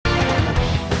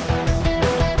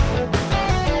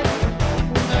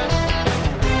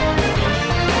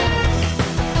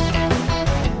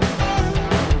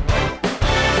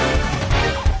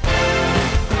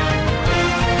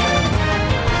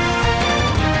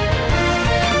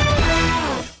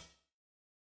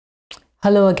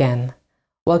Hello again.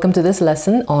 Welcome to this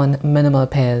lesson on minimal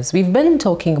pairs. We've been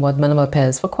talking about minimal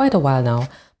pairs for quite a while now,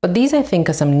 but these I think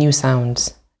are some new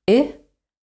sounds. I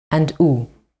and oo.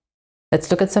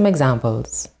 Let's look at some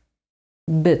examples.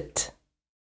 Bit,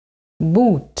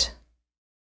 boot,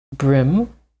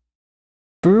 brim,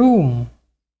 broom,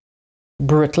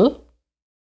 brittle,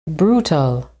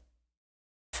 brutal,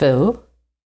 fill,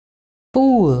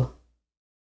 fool,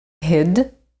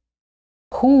 hid,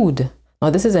 hood. Now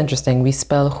this is interesting. We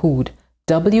spell hood,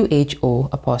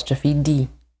 W-H-O''D.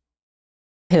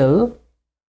 Hill,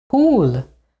 hool.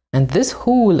 And this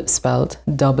hool spelled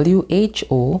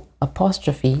W-H-O''L.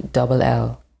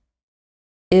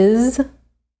 Is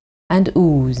and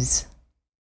ooze.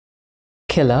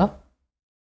 Killer,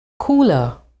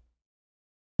 cooler.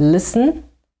 Listen,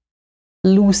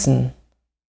 loosen.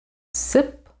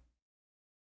 Sip,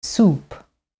 soup.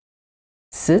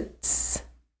 Sits,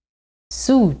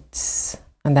 suits,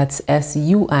 and that's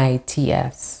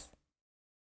S-U-I-T-S.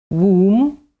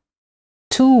 Womb,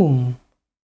 tomb.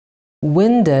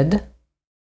 Winded,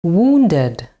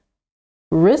 wounded.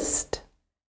 Wrist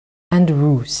and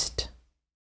roost.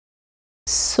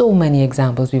 So many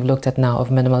examples we've looked at now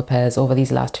of minimal pairs over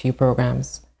these last few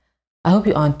programs. I hope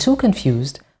you aren't too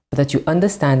confused, but that you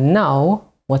understand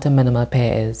now what a minimal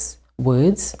pair is.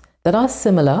 Words that are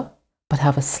similar but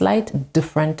have a slight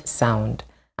different sound.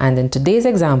 And in today's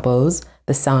examples,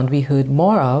 the sound we heard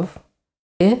more of,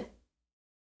 I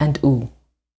and oo.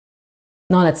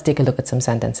 Now let's take a look at some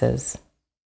sentences.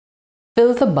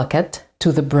 Fill the bucket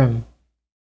to the brim.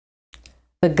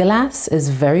 The glass is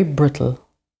very brittle.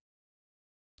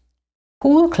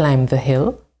 Who'll climb the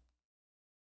hill?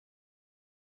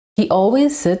 He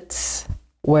always sits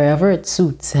wherever it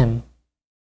suits him.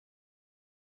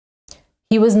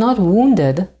 He was not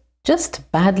wounded,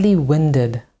 just badly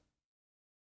winded.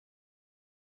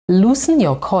 Loosen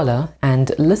your collar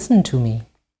and listen to me.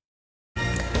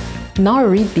 Now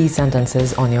read these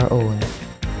sentences on your own.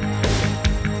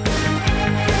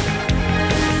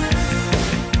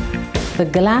 The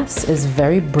glass is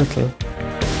very brittle.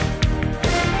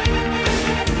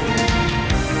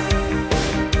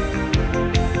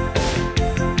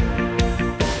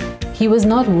 He was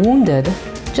not wounded,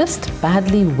 just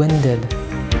badly winded.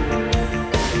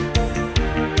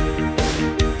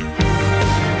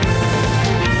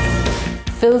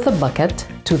 Fill the bucket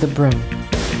to the brim.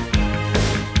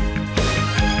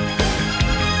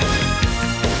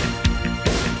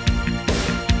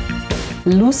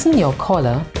 Loosen your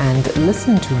collar and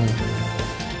listen to me.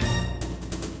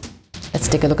 Let's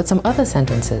take a look at some other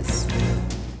sentences.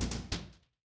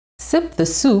 Sip the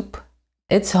soup,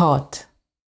 it's hot.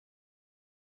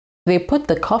 They put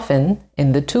the coffin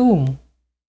in the tomb.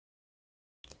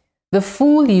 The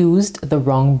fool used the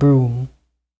wrong broom.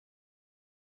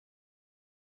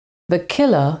 The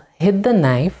killer hid the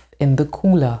knife in the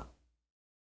cooler.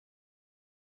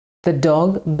 The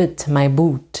dog bit my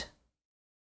boot.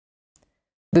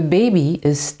 The baby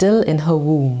is still in her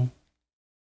womb.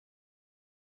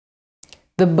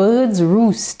 The birds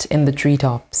roost in the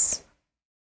treetops.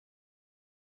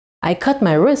 I cut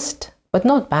my wrist, but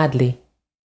not badly.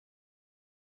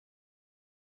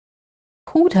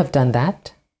 Who'd have done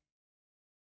that?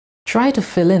 Try to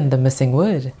fill in the missing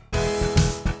word.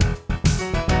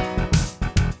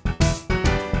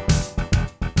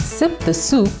 Sip the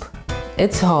soup,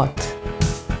 it's hot.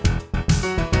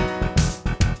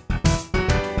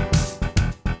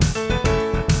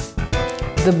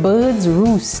 The birds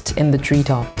roost in the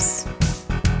treetops.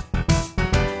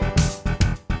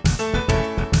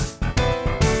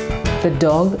 The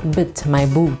dog bit my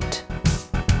boot.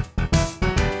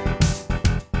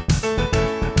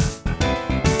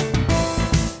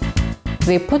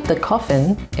 They put the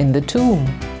coffin in the tomb.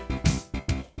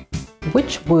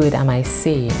 Which word am I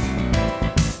saying?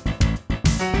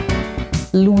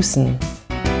 Loosen.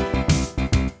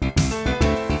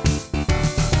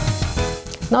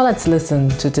 Now let's listen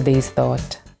to today's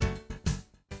thought.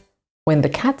 When the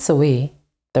cat's away,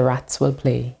 the rats will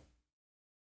play.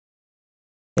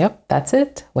 Yep, that's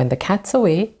it. When the cat's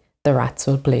away, the rats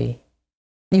will play.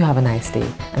 You have a nice day,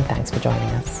 and thanks for joining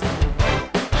us.